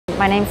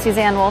My name's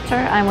Suzanne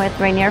Wolter. I'm with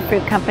Rainier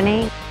Fruit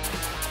Company.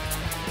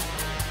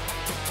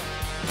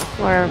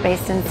 We're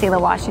based in Selah,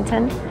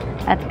 Washington.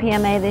 At the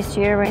PMA this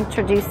year, we're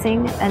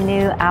introducing a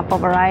new apple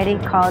variety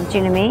called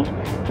Junami.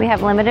 We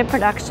have limited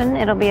production.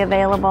 It'll be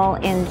available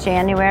in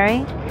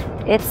January.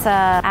 It's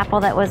an apple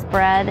that was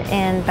bred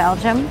in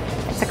Belgium.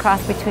 It's a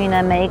cross between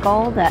a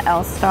Maygold, a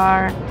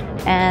L-Star,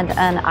 and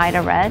an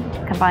Ida Red.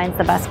 Combines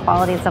the best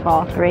qualities of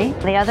all three.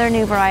 The other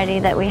new variety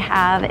that we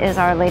have is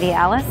our Lady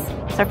Alice.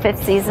 It's our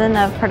 5th season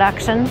of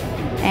production,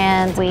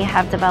 and we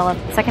have developed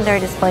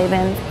secondary display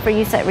bins for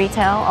use at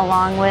retail,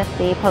 along with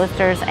the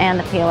posters and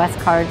the POS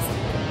cards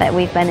that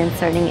we've been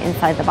inserting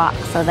inside the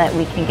box so that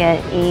we can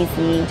get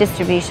easy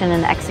distribution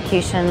and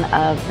execution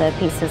of the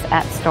pieces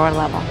at store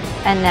level.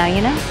 And now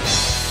you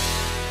know.